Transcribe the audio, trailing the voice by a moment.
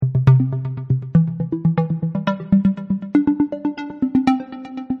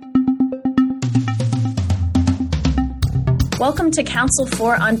Welcome to Council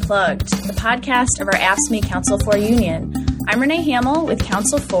 4 Unplugged, the podcast of our AFSCME Council 4 Union. I'm Renee Hamill with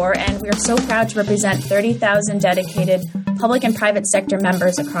Council 4, and we are so proud to represent 30,000 dedicated public and private sector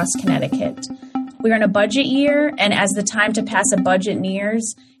members across Connecticut. We are in a budget year, and as the time to pass a budget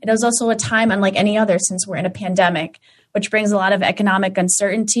nears, it is also a time unlike any other since we're in a pandemic, which brings a lot of economic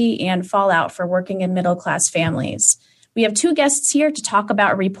uncertainty and fallout for working and middle-class families. We have two guests here to talk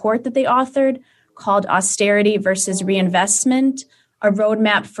about a report that they authored called Austerity versus Reinvestment, a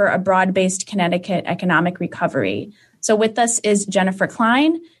roadmap for a broad-based Connecticut economic recovery. So with us is Jennifer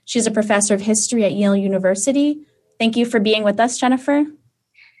Klein. She's a professor of history at Yale University. Thank you for being with us, Jennifer.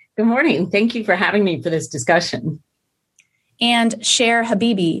 Good morning. Thank you for having me for this discussion. And Cher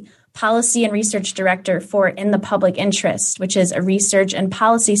Habibi, Policy and Research Director for In the Public Interest, which is a research and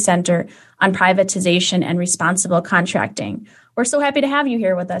policy center on privatization and responsible contracting. We're so happy to have you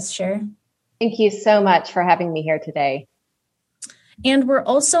here with us, Cher. Thank you so much for having me here today. And we're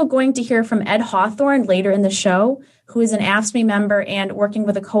also going to hear from Ed Hawthorne later in the show, who is an AFSCME member and working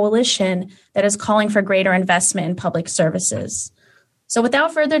with a coalition that is calling for greater investment in public services. So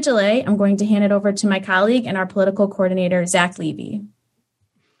without further delay, I'm going to hand it over to my colleague and our political coordinator, Zach Levy.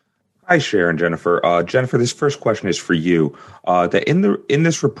 Hi, Cher and Jennifer. Jennifer, this first question is for you. In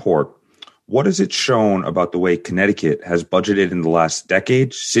this report, what has it shown about the way Connecticut has budgeted in the last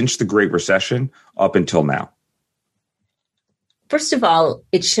decade since the Great Recession up until now? First of all,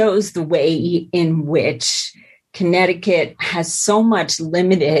 it shows the way in which Connecticut has so much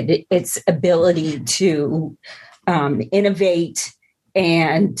limited its ability to innovate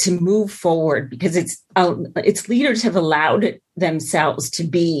and to move forward because its leaders have allowed themselves to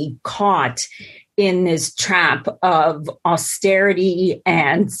be caught in this trap of austerity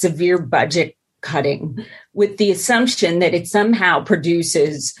and severe budget cutting with the assumption that it somehow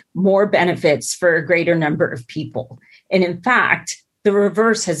produces more benefits for a greater number of people. And in fact, the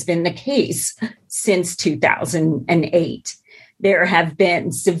reverse has been the case since 2008. There have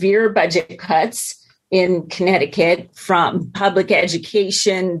been severe budget cuts in Connecticut from public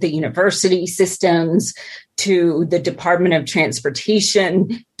education, the university systems, to the Department of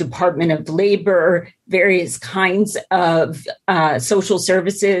Transportation, Department of Labor, various kinds of social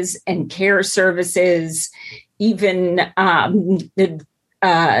services and care services, even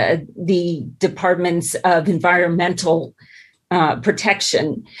the departments of environmental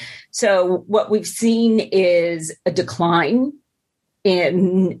protection. So what we've seen is a decline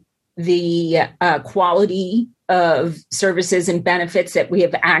in the quality of services and benefits that we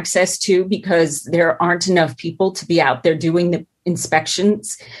have access to because there aren't enough people to be out there doing the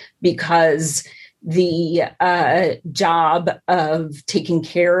inspections, because the job of taking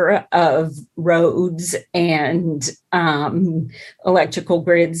care of roads and electrical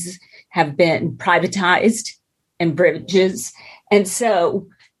grids have been privatized, and bridges. And so,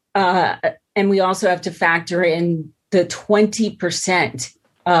 and we also have to factor in the 20%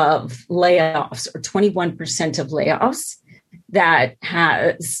 of layoffs or 21% of layoffs that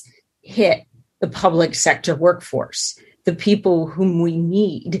has hit the public sector workforce, the people whom we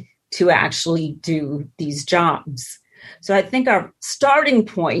need to actually do these jobs. So I think our starting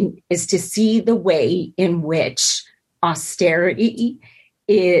point is to see the way in which austerity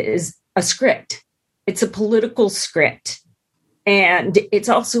is a script. It's a political script, and it's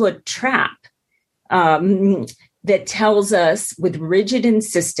also a trap that tells us with rigid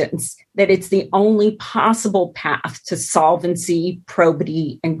insistence that it's the only possible path to solvency,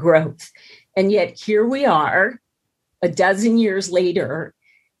 probity, and growth. And yet here we are a dozen years later,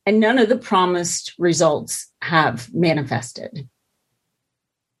 and none of the promised results have manifested.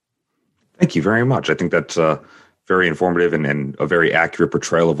 Thank you very much. I think that's very informative and a very accurate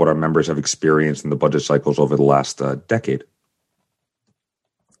portrayal of what our members have experienced in the budget cycles over the last decade.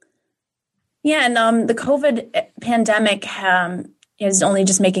 Yeah, and the COVID pandemic is only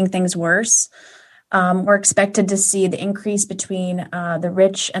just making things worse. We're expected to see the increase between the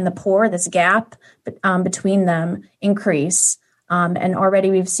rich and the poor, this gap between them increase. And already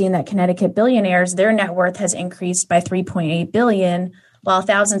we've seen that Connecticut billionaires, their net worth has increased by $3.8 billion, while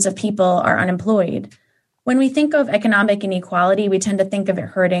thousands of people are unemployed. When we think of economic inequality, we tend to think of it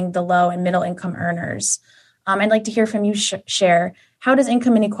hurting the low and middle income earners. I'd like to hear from you, Cher. How does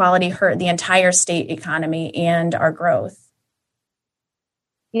income inequality hurt the entire state economy and our growth?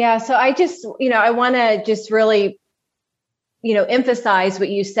 Yeah, so I want to just really, emphasize what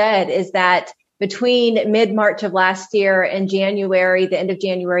you said is that between mid-March of last year and January, the end of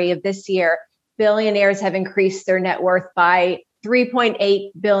January of this year, billionaires have increased their net worth by $3.8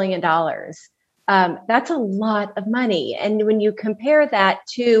 billion. That's a lot of money. And when you compare that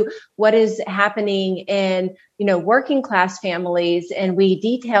to what is happening in, working class families, and we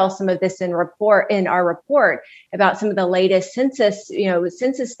detail some of this in our report about some of the latest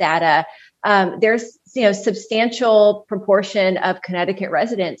census data, there's, substantial proportion of Connecticut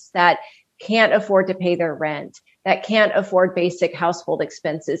residents that can't afford to pay their rent, that can't afford basic household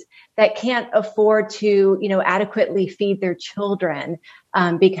expenses, that can't afford to, adequately feed their children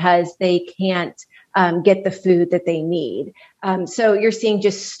because they can't get the food that they need. So you're seeing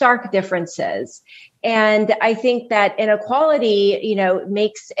just stark differences. And I think that inequality,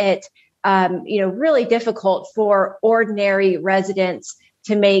 makes it, really difficult for ordinary residents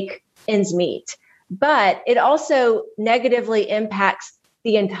to make ends meet. But it also negatively impacts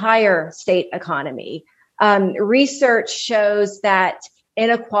the entire state economy. Research shows that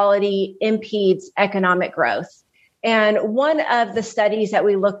inequality impedes economic growth. And one of the studies that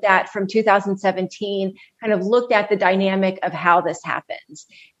we looked at from 2017 kind of looked at the dynamic of how this happens.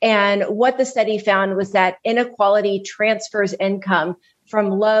 And what the study found was that inequality transfers income from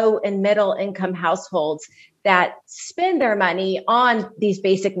low and middle income households that spend their money on these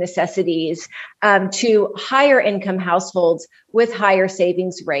basic necessities to higher income households with higher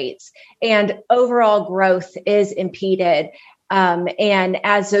savings rates. And overall growth is impeded. And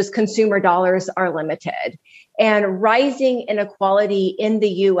as those consumer dollars are limited. And rising inequality in the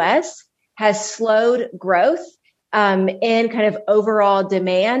U.S. has slowed growth in kind of overall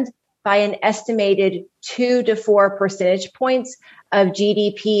demand by an estimated 2 to 4 percentage points of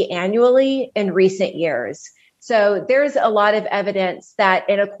GDP annually in recent years. So there's a lot of evidence that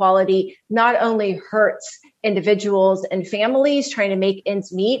inequality not only hurts individuals and families trying to make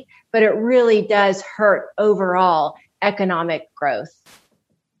ends meet, but it really does hurt overall economic growth.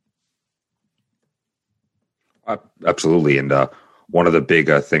 Absolutely. And one of the big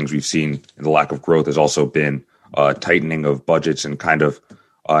things we've seen in the lack of growth has also been tightening of budgets and kind of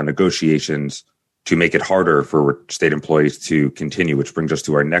negotiations to make it harder for state employees to continue, which brings us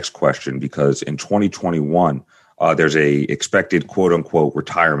to our next question, because in 2021, there's a expected quote unquote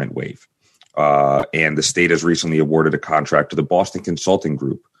retirement wave. And the state has recently awarded a contract to the Boston Consulting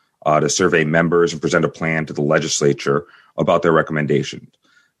Group to survey members and present a plan to the legislature about their recommendations.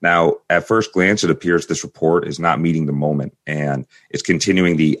 Now, at first glance, it appears this report is not meeting the moment, and it's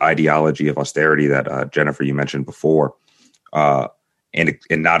continuing the ideology of austerity that Jennifer, you mentioned before, and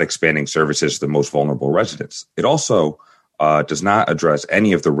not expanding services to the most vulnerable residents. It also does not address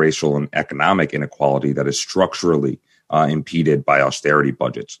any of the racial and economic inequality that is structurally impeded by austerity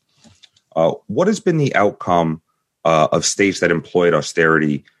budgets. What has been the outcome of states that employed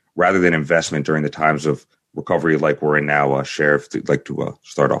austerity rather than investment during the times of recovery like we're in now? Sheriff, if you'd like to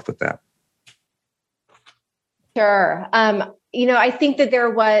start off with that. Sure. I think that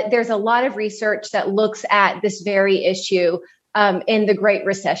there's a lot of research that looks at this very issue in the Great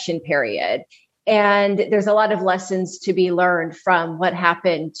Recession period. And there's a lot of lessons to be learned from what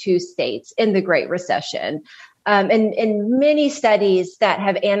happened to states in the Great Recession. And many studies that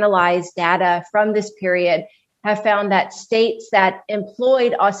have analyzed data from this period have found that states that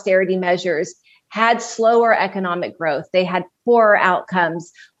employed austerity measures had slower economic growth. They had poorer outcomes,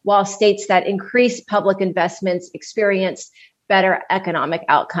 while states that increased public investments experienced better economic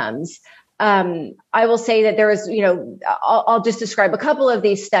outcomes. I will say that there is, I'll just describe a couple of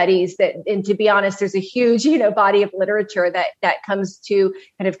these studies and to be honest, there's a huge, body of literature that comes to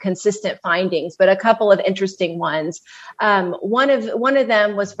kind of consistent findings, but a couple of interesting ones. One of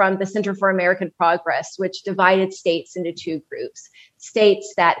them was from the Center for American Progress, which divided states into two groups: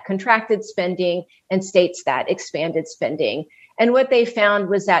 states that contracted spending and states that expanded spending. And what they found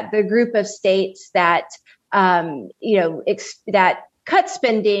was that the group of states that, that cut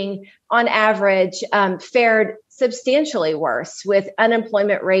spending on average fared substantially worse, with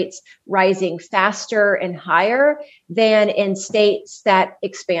unemployment rates rising faster and higher than in states that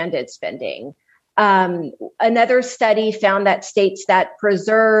expanded spending. Another study found that states that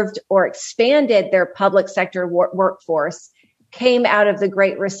preserved or expanded their public sector workforce came out of the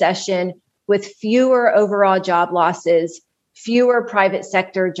Great Recession with fewer overall job losses, fewer private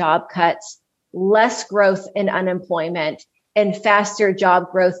sector job cuts, less growth in unemployment, and faster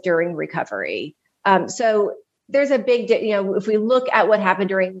job growth during recovery. So there's a big, if we look at what happened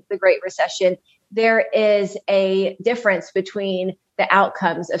during the Great Recession, there is a difference between the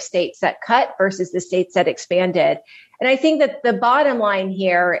outcomes of states that cut versus the states that expanded. And I think that the bottom line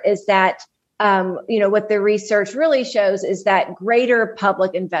here is that, what the research really shows is that greater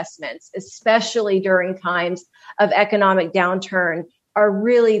public investments, especially during times of economic downturn, are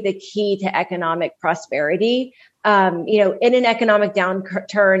really the key to economic prosperity. In an economic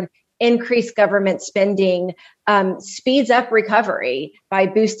downturn, increased government spending speeds up recovery by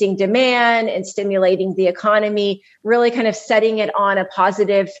boosting demand and stimulating the economy, really kind of setting it on a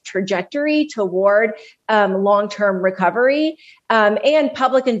positive trajectory toward long-term recovery. And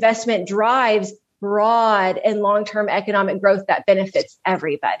public investment drives broad and long-term economic growth that benefits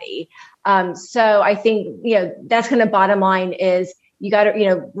everybody. So I think, that's kind of bottom line is you got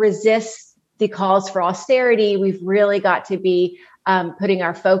to, resist the calls for austerity. We've really got to be putting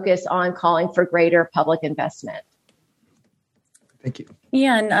our focus on calling for greater public investment. Thank you.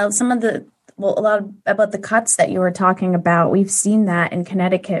 Yeah, and a lot about the cuts that you were talking about, we've seen that in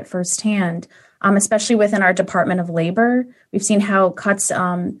Connecticut firsthand, especially within our Department of Labor. We've seen how cuts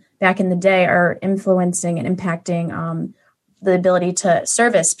back in the day are influencing and impacting the ability to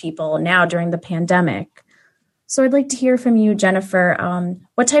service people now during the pandemic. So I'd like to hear from you, Jennifer.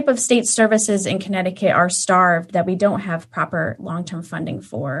 What type of state services in Connecticut are starved that we don't have proper long-term funding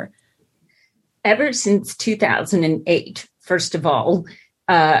for? Ever since 2008, first of all,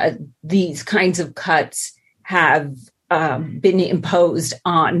 these kinds of cuts have been imposed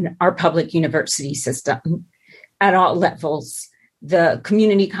on our public university system at all levels. The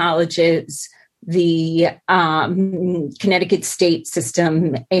community colleges, the Connecticut state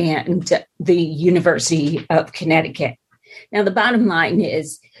system, and the University of Connecticut. Now, the bottom line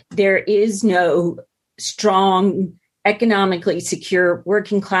is there is no strong economically secure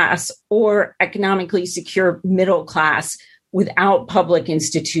working class or economically secure middle class without public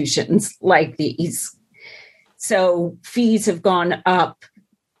institutions like these. So fees have gone up.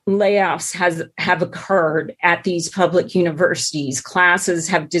 Layoffs have occurred at these public universities. Classes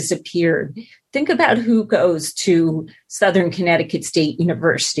have disappeared. Think about who goes to Southern Connecticut State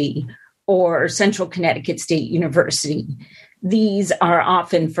University or Central Connecticut State University. These are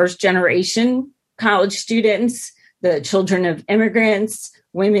often first-generation college students, the children of immigrants,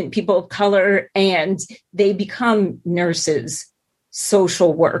 women, people of color, and they become nurses,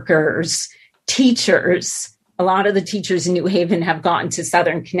 social workers, teachers. A lot of the teachers in New Haven have gone to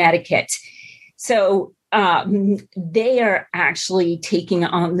Southern Connecticut. So they are actually taking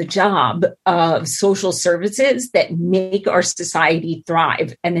on the job of social services that make our society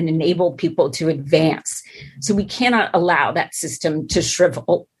thrive and then enable people to advance. So we cannot allow that system to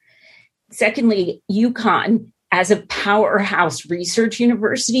shrivel. Secondly, UConn, as a powerhouse research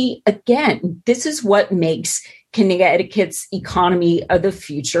university, again, this is what makes Connecticut's economy of the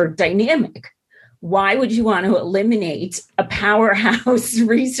future dynamic. Why would you want to eliminate a powerhouse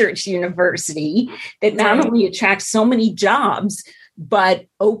research university that not only attracts so many jobs, but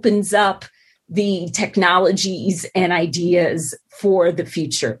opens up the technologies and ideas for the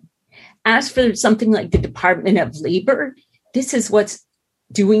future? As for something like the Department of Labor, this is what's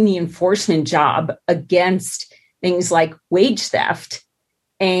doing the enforcement job against things like wage theft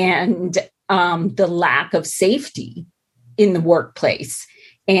and the lack of safety in the workplace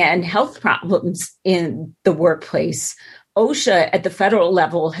and health problems in the workplace. OSHA at the federal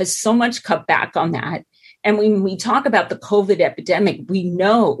level has so much cut back on that. And when we talk about the COVID epidemic, we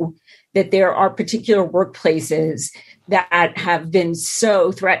know that there are particular workplaces that have been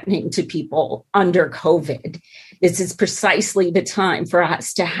so threatening to people under COVID. This is precisely the time for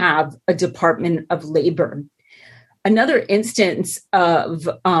us to have a Department of Labor. Another instance of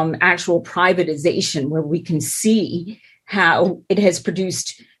actual privatization where we can see how it has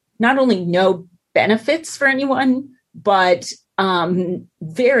produced not only no benefits for anyone, but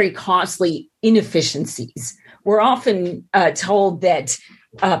very costly inefficiencies. We're often told that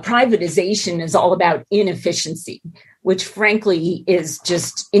privatization is all about inefficiency, which frankly is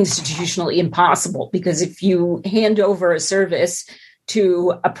just institutionally impossible, because if you hand over a service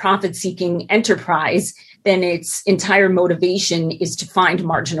to a profit-seeking enterprise, then its entire motivation is to find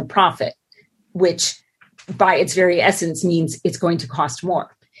margin of profit, which by its very essence means it's going to cost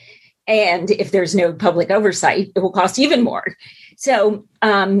more. And if there's no public oversight, it will cost even more. So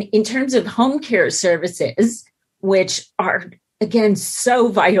in terms of home care services, which are, again, so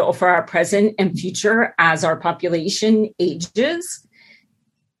vital for our present and future as our population ages,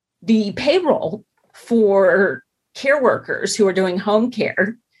 the payroll for care workers who are doing home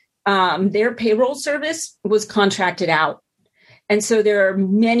care, their payroll service was contracted out. And so there are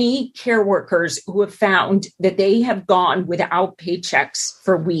many care workers who have found that they have gone without paychecks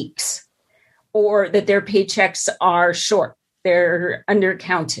for weeks, or that their paychecks are short, they're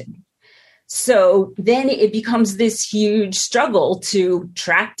undercounted. So then it becomes this huge struggle to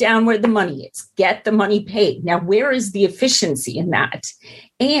track down where the money is, get the money paid. Now, where is the efficiency in that?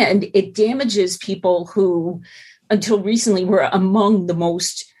 And it damages people who, until recently, were among the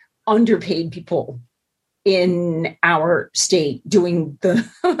most underpaid people in our state doing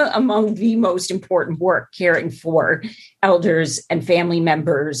among the most important work, caring for elders and family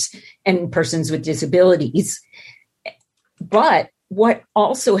members and persons with disabilities. But what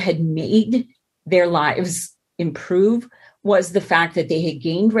also had made their lives improve was the fact that they had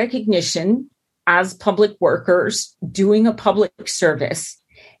gained recognition as public workers doing a public service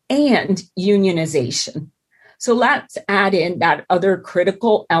and unionization. So let's add in that other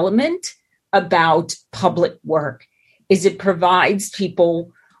critical element about public work is it provides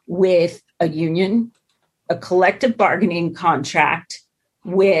people with a union, a collective bargaining contract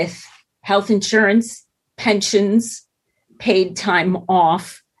with health insurance, pensions, paid time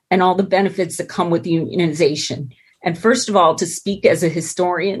off, and all the benefits that come with unionization. And first of all, to speak as a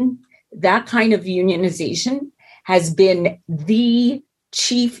historian, that kind of unionization has been the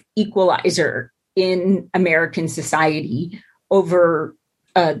chief equalizer in American society over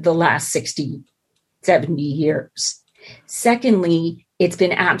the last 60, 70 years. Secondly, it's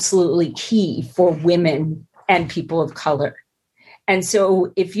been absolutely key for women and people of color. And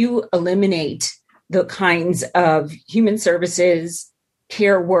so if you eliminate the kinds of human services,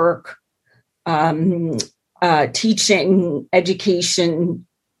 care work, teaching, education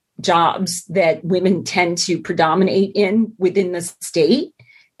jobs that women tend to predominate in within the state,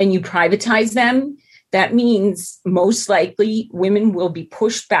 and you privatize them, that means most likely women will be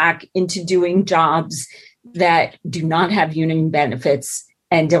pushed back into doing jobs that do not have union benefits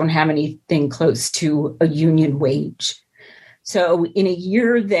and don't have anything close to a union wage. So in a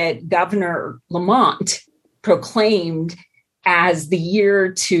year that Governor Lamont proclaimed as the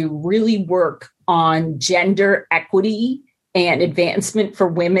year to really work on gender equity and advancement for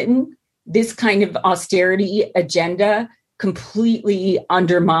women, this kind of austerity agenda completely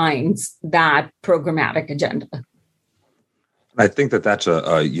undermines that programmatic agenda. I think that that's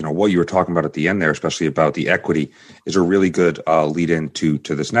what you were talking about at the end there, especially about the equity, is a really good lead in to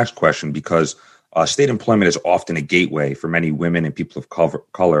this next question, because state employment is often a gateway for many women and people of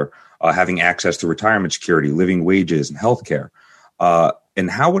color having access to retirement security, living wages, and healthcare. And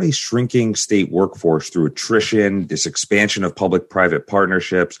how would a shrinking state workforce through attrition, this expansion of public-private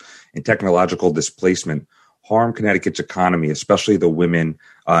partnerships, and technological displacement harm Connecticut's economy, especially the women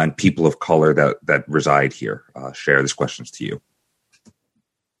and people of color that reside here? Share this questions to you.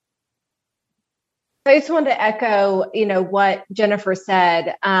 I just wanted to echo, what Jennifer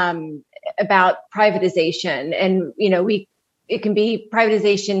said about privatization, and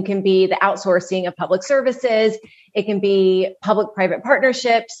privatization can be the outsourcing of public services. It can be public-private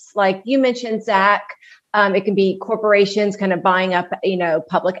partnerships, like you mentioned, Zach. It can be corporations kind of buying up,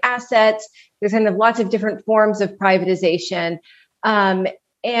 public assets. There's kind of lots of different forms of privatization. I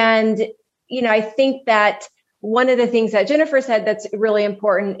think that one of the things that Jennifer said that's really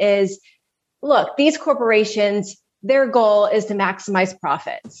important is, look, these corporations, their goal is to maximize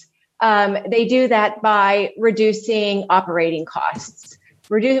profits. They do that by reducing operating costs.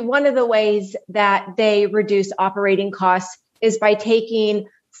 One of the ways that they reduce operating costs is by taking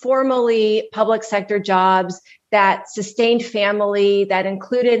formerly public sector jobs that sustained family, that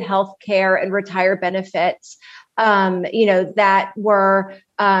included health care and retire benefits, that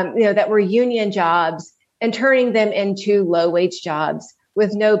were union jobs, and turning them into low wage jobs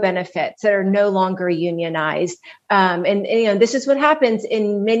with no benefits that are no longer unionized. This is what happens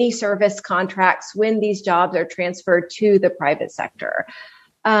in many service contracts when these jobs are transferred to the private sector.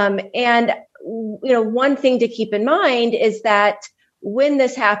 One thing to keep in mind is that when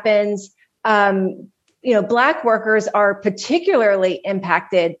this happens, Black workers are particularly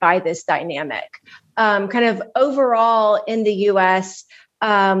impacted by this dynamic. Kind of overall in the U.S.,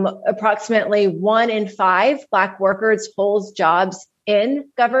 approximately 1 in 5 Black workers holds jobs in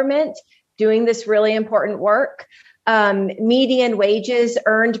government doing this really important work. Median wages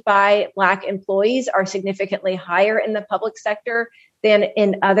earned by Black employees are significantly higher in the public sector than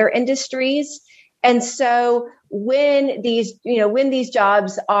in other industries. And so when these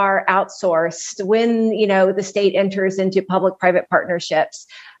jobs are outsourced, when, the state enters into public-private partnerships,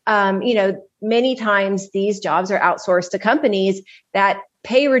 many times these jobs are outsourced to companies that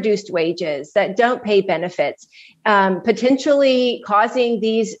pay reduced wages, that don't pay benefits, potentially causing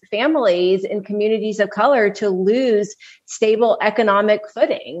these families and communities of color to lose stable economic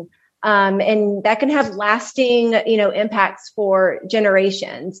footing. And that can have lasting, impacts for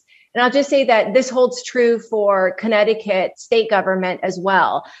generations. And I'll just say that this holds true for Connecticut state government as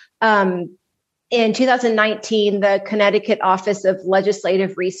well. In 2019, the Connecticut Office of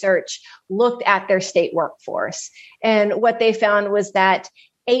Legislative Research looked at their state workforce. And what they found was that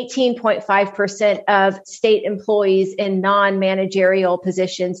 18.5% of state employees in non-managerial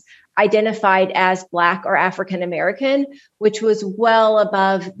positions identified as Black or African American, which was well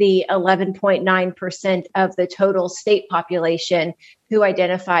above the 11.9% of the total state population who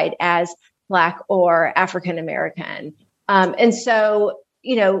identified as Black or African American. And so,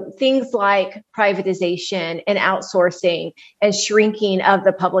 things like privatization and outsourcing and shrinking of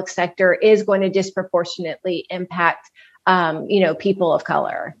the public sector is going to disproportionately impact, people of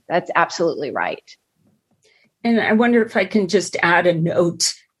color. That's absolutely right. And I wonder if I can just add a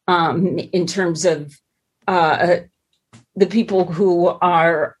note in terms of the people who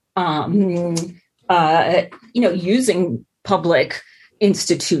are, using public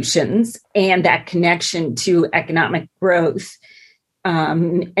institutions and that connection to economic growth.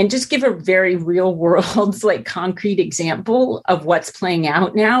 And just give a very real world, concrete example of what's playing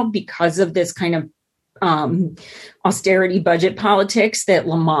out now because of this kind of austerity budget politics that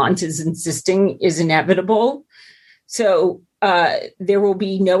Lamont is insisting is inevitable. So there will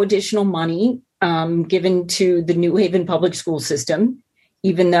be no additional money given to the New Haven public school system,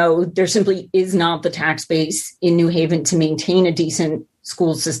 even though there simply is not the tax base in New Haven to maintain a decent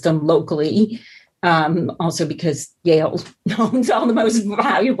school system locally. Also because Yale owns all the most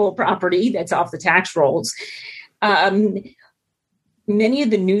valuable property that's off the tax rolls. Many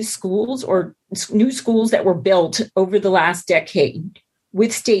of the new schools that were built over the last decade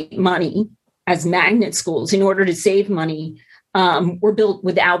with state money as magnet schools in order to save money were built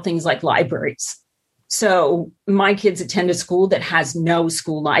without things like libraries. So my kids attend a school that has no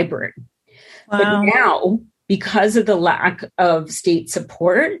school library. Wow. But now, because of the lack of state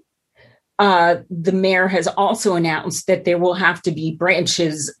support, the mayor has also announced that there will have to be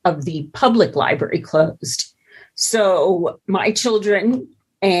branches of the public library closed. So my children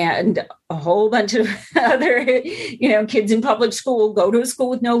and a whole bunch of other, kids in public school go to a school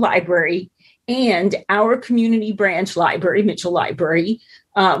with no library, and our community branch library, Mitchell Library,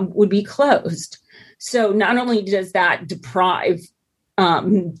 would be closed. So not only does that deprive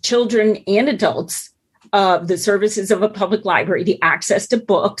children and adults of the services of a public library, the access to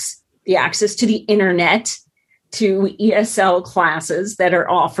books, the access to the internet, to ESL classes that are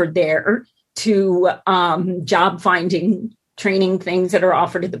offered there, to job finding training things that are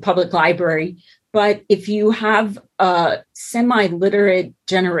offered at the public library. But if you have a semi-literate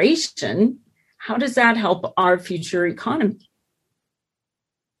generation, how does that help our future economy?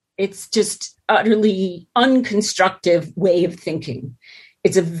 It's just utterly unconstructive way of thinking.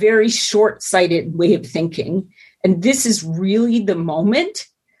 It's a very short-sighted way of thinking. And this is really the moment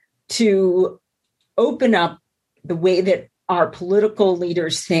to open up the way that our political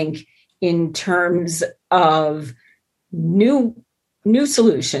leaders think in terms of new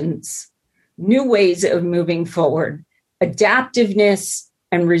solutions, new ways of moving forward, adaptiveness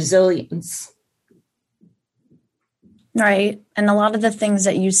and resilience. Right. And a lot of the things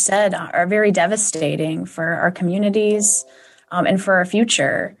that you said are very devastating for our communities and for our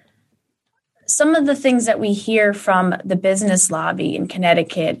future. Some of the things that we hear from the business lobby in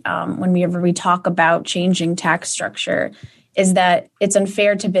Connecticut whenever we talk about changing tax structure is that it's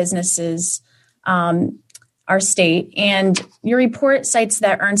unfair to businesses, our state. And your report cites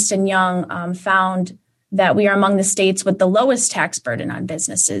that Ernst & Young found that we are among the states with the lowest tax burden on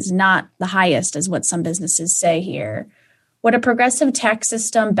businesses, not the highest, as what some businesses say here. Would a progressive tax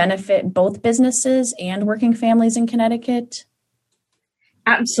system benefit both businesses and working families in Connecticut?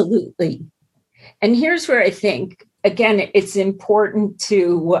 Absolutely. And here's where I think, again, it's important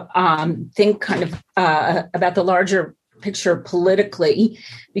to think kind of about the larger picture politically,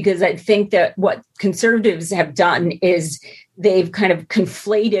 because I think that what conservatives have done is they've kind of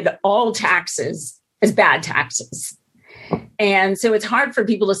conflated all taxes as bad taxes. And so it's hard for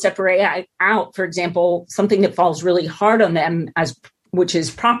people to separate out, for example, something that falls really hard on them, which is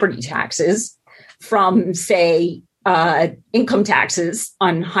property taxes, from, say, income taxes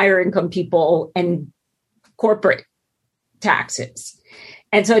on higher income people and corporate taxes.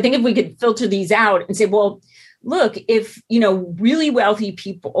 And so I think if we could filter these out and say, well, look, if, really wealthy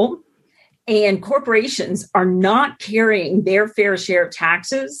people and corporations are not carrying their fair share of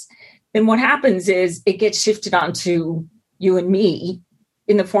taxes, then what happens is it gets shifted onto you and me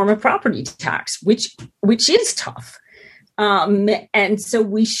in the form of property tax, which is tough. And so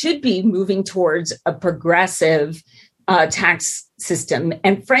we should be moving towards a progressive tax system.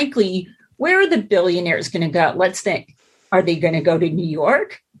 And frankly, where are the billionaires going to go? Let's think. Are they going to go to New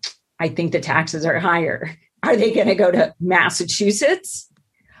York? I think the taxes are higher. Are they going to go to Massachusetts?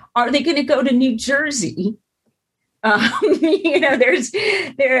 Are they going to go to New Jersey? I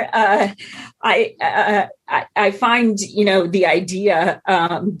find, the idea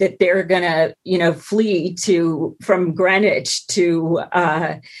that they're going to, flee from Greenwich to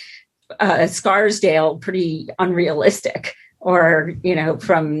Scarsdale pretty unrealistic, or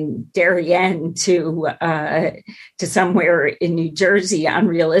from Darien to somewhere in New Jersey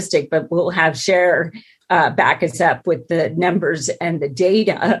unrealistic. But we'll have Cher back us up with the numbers and the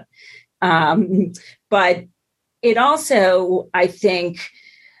data. But it also, I think,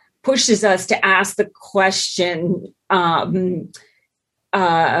 pushes us to ask the question,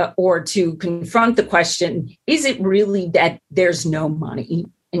 or to confront the question, is it really that there's no money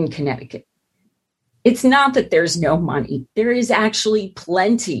in Connecticut? It's not that there's no money. There is actually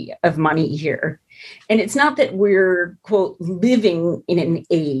plenty of money here. And it's not that we're, quote, living in an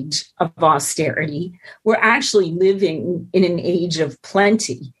age of austerity. We're actually living in an age of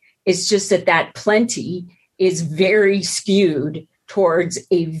plenty. It's just that plenty is very skewed towards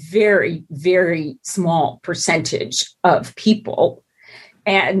a very, very small percentage of people.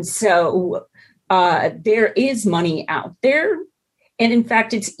 And so there is money out there. And in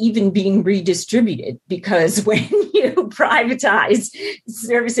fact, it's even being redistributed, because when you privatize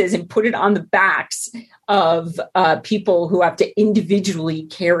services and put it on the backs of people who have to individually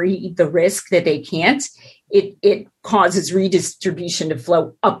carry the risk that they can't, it causes redistribution to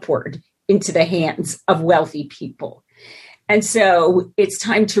flow upward into the hands of wealthy people. And so it's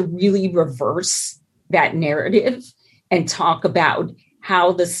time to really reverse that narrative and talk about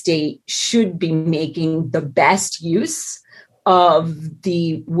how the state should be making the best use of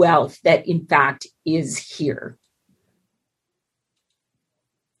the wealth that in fact is here.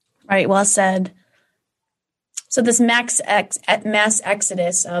 Right, well said. So this mass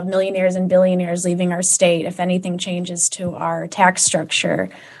exodus of millionaires and billionaires leaving our state, if anything changes to our tax structure,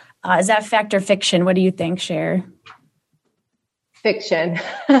 is that fact or fiction? What do you think, Cher? Fiction.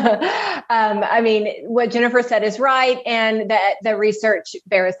 I mean, what Jennifer said is right, and that the research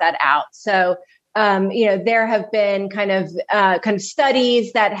bears that out. So, there have been kind of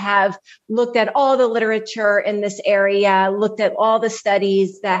studies that have looked at all the literature in this area, looked at all the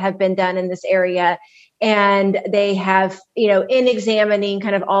studies that have been done in this area. And they have, in examining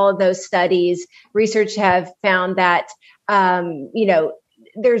kind of all of those studies, research have found that,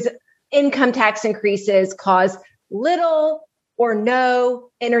 there's income tax increases cause little or no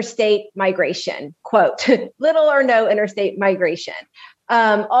interstate migration, quote, little or no interstate migration.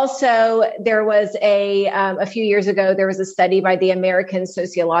 Also, there was a few years ago, there was a study by the American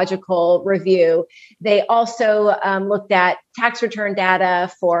Sociological Review. They also looked at tax return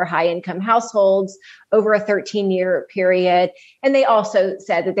data for high income households over a 13-year period. And they also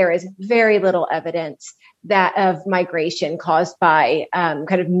said that there is very little evidence that of migration caused by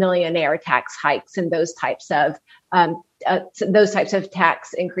kind of millionaire tax hikes and those types of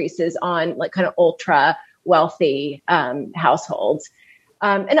tax increases on like kind of ultra wealthy households.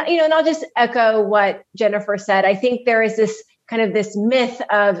 And I'll just echo what Jennifer said. I think there is this myth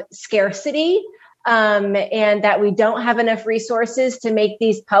of scarcity, and that we don't have enough resources to make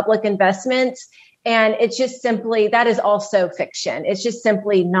these public investments. And it's just simply, that is also fiction. It's just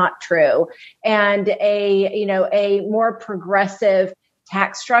simply not true. And a more progressive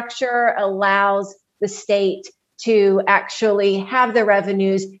tax structure allows the state to actually have the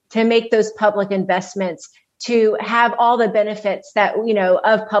revenues to make those public investments, to have all the benefits that,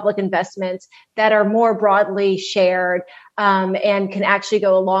 of public investments that are more broadly shared, and can actually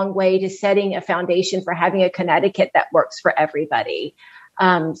go a long way to setting a foundation for having a Connecticut that works for everybody.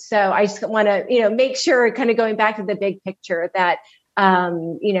 So I just want to, make sure, kind of going back to the big picture, that,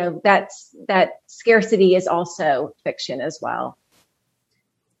 that scarcity is also fiction as well.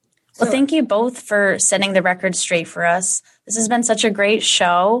 Well, thank you both for setting the record straight for us. This has been such a great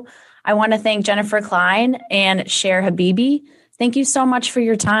show. I want to thank Jennifer Klein and Cher Habibi. Thank you so much for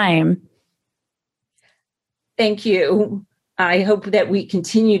your time. Thank you. I hope that we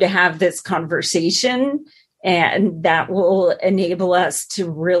continue to have this conversation, and that will enable us to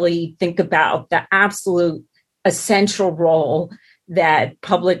really think about the absolute essential role that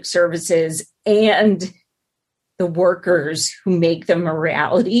public services and the workers who make them a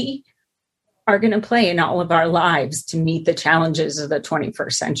reality are going to play in all of our lives to meet the challenges of the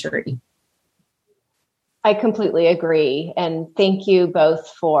 21st century. I completely agree. And thank you both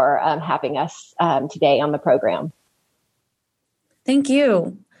for having us today on the program. Thank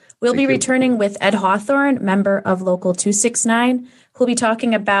you. We'll be returning with Ed Hawthorne, member of Local 269, who'll be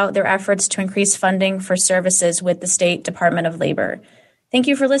talking about their efforts to increase funding for services with the State Department of Labor. Thank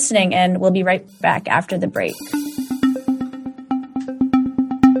you for listening, and we'll be right back after the break.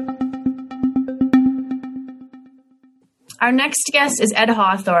 Our next guest is Ed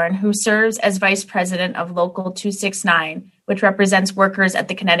Hawthorne, who serves as Vice President of Local 269, which represents workers at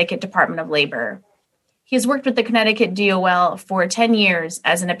the Connecticut Department of Labor. He has worked with the Connecticut DOL for 10 years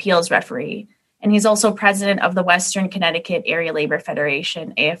as an appeals referee, and he's also president of the Western Connecticut Area Labor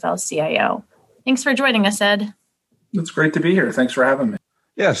Federation, AFL-CIO. Thanks for joining us, Ed. It's great to be here. Thanks for having me.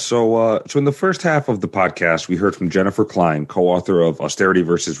 Yeah, so in the first half of the podcast, we heard from Jennifer Klein, co-author of Austerity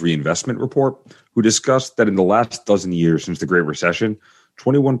versus Reinvestment Report, who discussed that in the last dozen years since the Great Recession,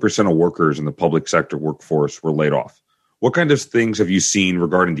 21% of workers in the public sector workforce were laid off. What kind of things have you seen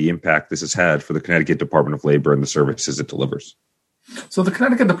regarding the impact this has had for the Connecticut Department of Labor and the services it delivers? So the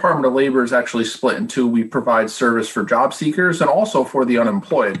Connecticut Department of Labor is actually split in two. We provide service for job seekers and also for the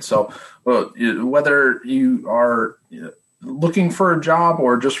unemployed. So whether you are looking for a job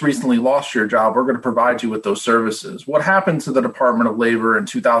or just recently lost your job, we're going to provide you with those services. What happened to the Department of Labor in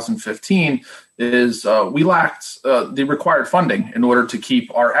 2015 is we lacked the required funding in order to keep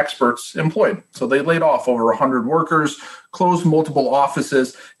our experts employed. So they laid off over 100 workers, closed multiple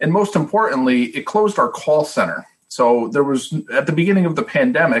offices, and most importantly, it closed our call center. So there was, at the beginning of the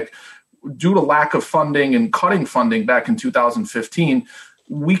pandemic, due to lack of funding and cutting funding back in 2015,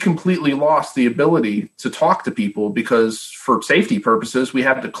 we completely lost the ability to talk to people because for safety purposes, we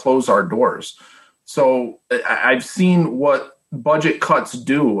had to close our doors. So I've seen what budget cuts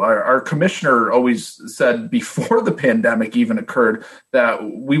do. Our commissioner always said before the pandemic even occurred that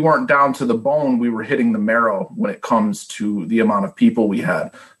we weren't down to the bone, we were hitting the marrow when it comes to the amount of people we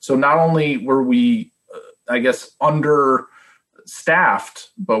had. So not only were we, understaffed,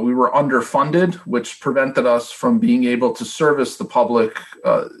 but we were underfunded, which prevented us from being able to service the public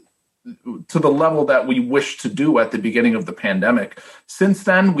to the level that we wished to do at the beginning of the pandemic. Since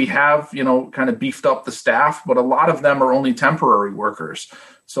then, we have, kind of beefed up the staff, but a lot of them are only temporary workers.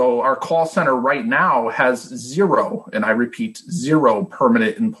 So our call center right now has zero, and I repeat, zero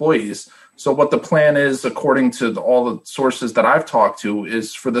permanent employees. So what the plan is, according to all the sources that I've talked to,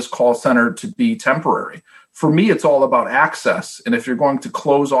 is for this call center to be temporary. For me, it's all about access. And if you're going to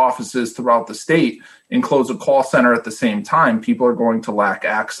close offices throughout the state and close a call center at the same time, people are going to lack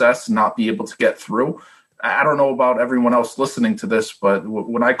access and not be able to get through. I don't know about everyone else listening to this, but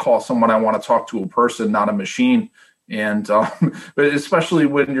when I call someone, I want to talk to a person, not a machine. And but especially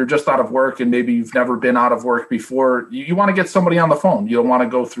when you're just out of work and maybe you've never been out of work before, you want to get somebody on the phone. You don't want to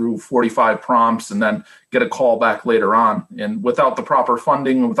go through 45 prompts and then get a call back later on. And without the proper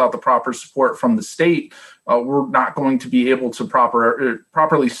funding and without the proper support from the state, we're not going to be able to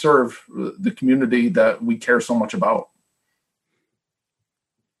properly serve the community that we care so much about.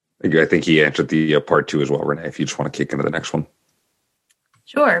 I think he answered the part two as well, Renee, if you just want to kick into the next one.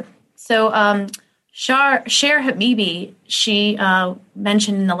 Sure. So Cher Habibi, she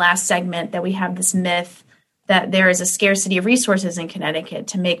mentioned in the last segment that we have this myth that there is a scarcity of resources in Connecticut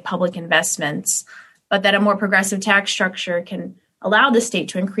to make public investments, but that a more progressive tax structure can allow the state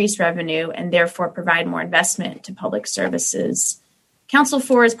to increase revenue and therefore provide more investment to public services. Council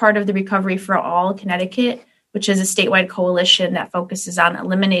 4 is part of the Recovery for All Connecticut, which is a statewide coalition that focuses on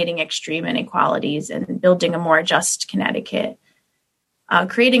eliminating extreme inequalities and building a more just Connecticut.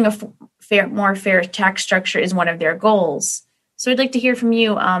 Creating a more fair tax structure is one of their goals. So I'd like to hear from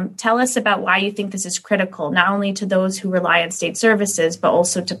you. Tell us about why you think this is critical, not only to those who rely on state services, but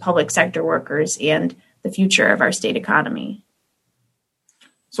also to public sector workers and the future of our state economy.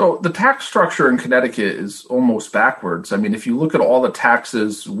 So the tax structure in Connecticut is almost backwards. I mean, if you look at all the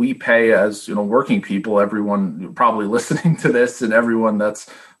taxes we pay as working people, everyone probably listening to this and everyone that's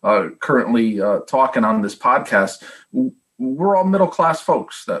currently talking on this podcast, we're all middle-class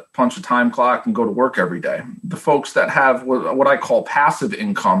folks that punch a time clock and go to work every day. The folks that have what I call passive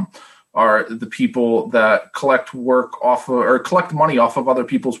income are the people that collect money off of other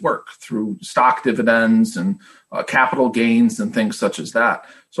people's work through stock dividends and capital gains and things such as that.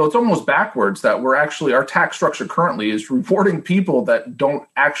 So it's almost backwards that our tax structure currently is rewarding people that don't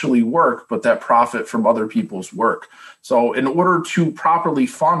actually work, but that profit from other people's work. So in order to properly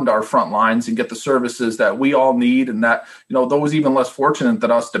fund our front lines and get the services that we all need and that, those even less fortunate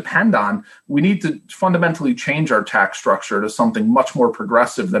than us depend on, we need to fundamentally change our tax structure to something much more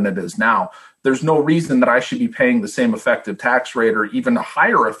progressive than it is now. There's no reason that I should be paying the same effective tax rate or even a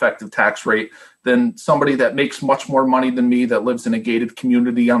higher effective tax rate than somebody that makes much more money than me, that lives in a gated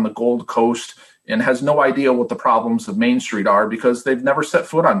community on the Gold Coast and has no idea what the problems of Main Street are because they've never set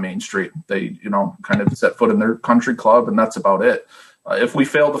foot on Main Street. They, kind of set foot in their country club and that's about it. If we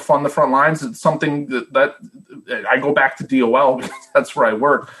fail to fund the front lines, it's something that I go back to DOL because that's where I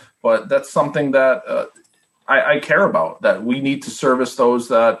work, but that's something that I care about, that we need to service those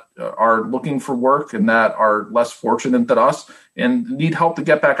that are looking for work and that are less fortunate than us and need help to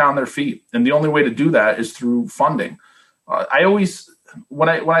get back on their feet. And the only way to do that is through funding. I always when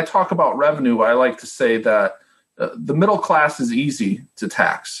I talk about revenue, I like to say that the middle class is easy to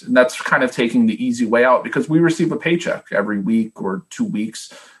tax, and that's kind of taking the easy way out because we receive a paycheck every week or 2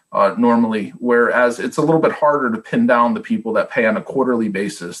 weeks normally, whereas it's a little bit harder to pin down the people that pay on a quarterly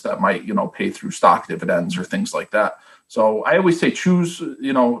basis that might, pay through stock dividends or things like that. So I always say choose,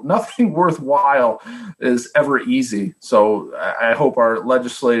 nothing worthwhile is ever easy. So I hope our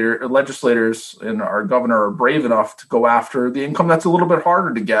legislators and our governor are brave enough to go after the income that's a little bit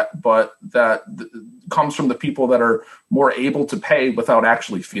harder to get, but that comes from the people that are more able to pay without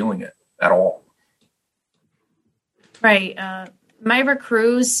actually feeling it at all. Right. Myra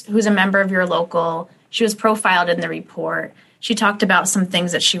Cruz, who's a member of your local, she was profiled in the report. She talked about some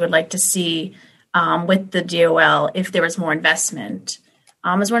things that she would like to see with the DOL if there was more investment.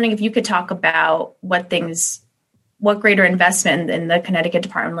 I was wondering if you could talk about what greater investment in the Connecticut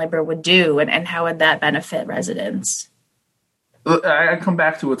Department of Labor would do and how would that benefit residents? I come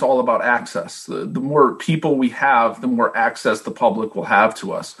back to it's all about access. The more people we have, the more access the public will have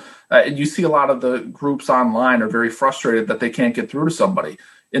to us. You see a lot of the groups online are very frustrated that they can't get through to somebody.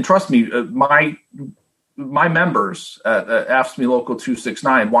 And trust me, my members at AFSCME Local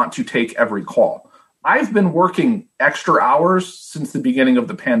 269 want to take every call. I've been working extra hours since the beginning of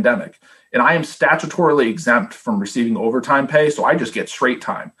the pandemic, and I am statutorily exempt from receiving overtime pay, so I just get straight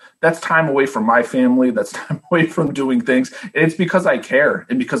time. That's time away from my family. That's time away from doing things. And it's because I care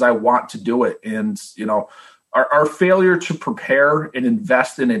and because I want to do it. And, our failure to prepare and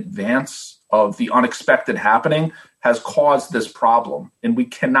invest in advance of the unexpected happening has caused this problem, and we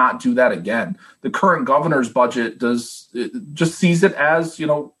cannot do that again. The current governor's budget just sees it as,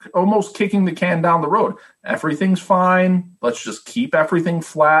 almost kicking the can down the road. Everything's fine. Let's just keep everything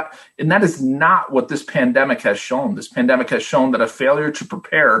flat. And that is not what this pandemic has shown. This pandemic has shown that a failure to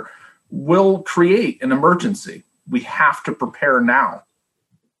prepare will create an emergency. We have to prepare now.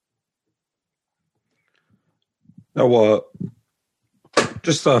 Now,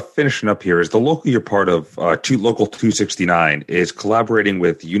 just finishing up here, is the local you're part of, Local 269, is collaborating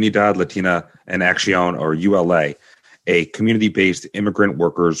with Unidad Latina en Acción, or ULA, a community-based immigrant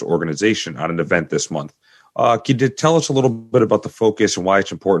workers organization, on an event this month. Can you tell us a little bit about the focus and why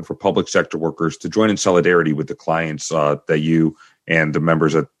it's important for public sector workers to join in solidarity with the clients that you and the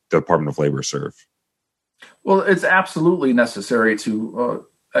members at the Department of Labor serve? Well, it's absolutely necessary to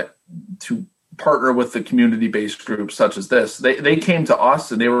partner with the community-based groups such as this. They came to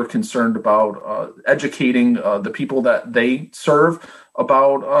us and they were concerned about educating the people that they serve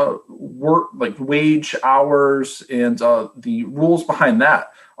about work, like wage hours and the rules behind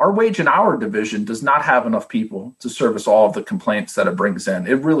that. Our wage and hour division does not have enough people to service all of the complaints that it brings in.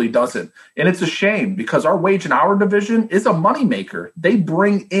 It really doesn't. And it's a shame because our wage and hour division is a moneymaker. They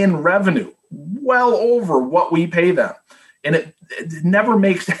bring in revenue well over what we pay them. And it never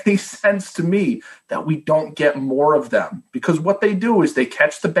makes any sense to me that we don't get more of them, because what they do is they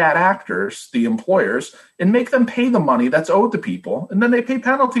catch the bad actors, the employers, and make them pay the money that's owed to people. And then they pay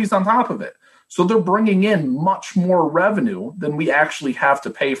penalties on top of it. So they're bringing in much more revenue than we actually have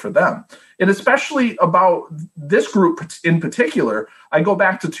to pay for them. And especially about this group in particular, I go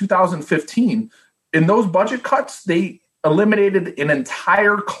back to 2015. In those budget cuts, they eliminated an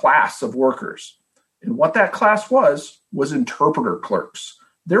entire class of workers. And what that class was interpreter clerks.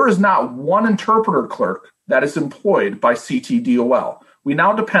 There is not one interpreter clerk that is employed by CTDOL. We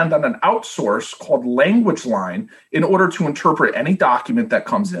now depend on an outsource called Language Line in order to interpret any document that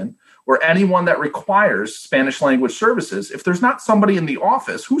comes in or anyone that requires Spanish language services. If there's not somebody in the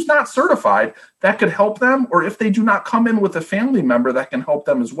office who's not certified that could help them, or if they do not come in with a family member that can help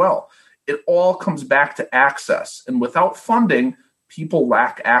them as well, it all comes back to access. And without funding, people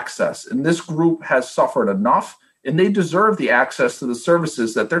lack access. And this group has suffered enough, and they deserve the access to the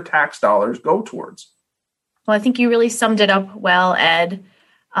services that their tax dollars go towards. Well, I think you really summed it up well, Ed,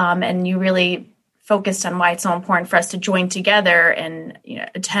 and you really focused on why it's so important for us to join together and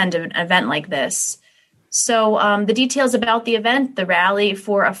attend an event like this. So the details about the event, the rally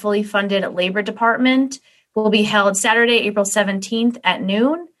for a fully funded labor department, will be held Saturday, April 17th at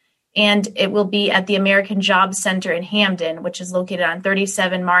noon. And it will be at the American Jobs Center in Hamden, which is located on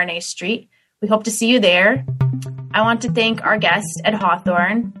 37 Marnay Street. We hope to see you there. I want to thank our guest, Ed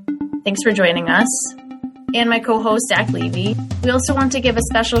Hawthorne. Thanks for joining us. And my co-host, Zach Levy. We also want to give a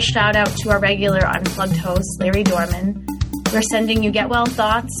special shout out to our regular Unplugged host, Larry Dorman. We're sending you get well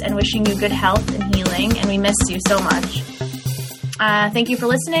thoughts and wishing you good health and healing, and we miss you so much. Thank you for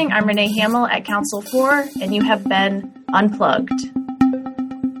listening. I'm Renee Hamill at Council 4, and you have been Unplugged.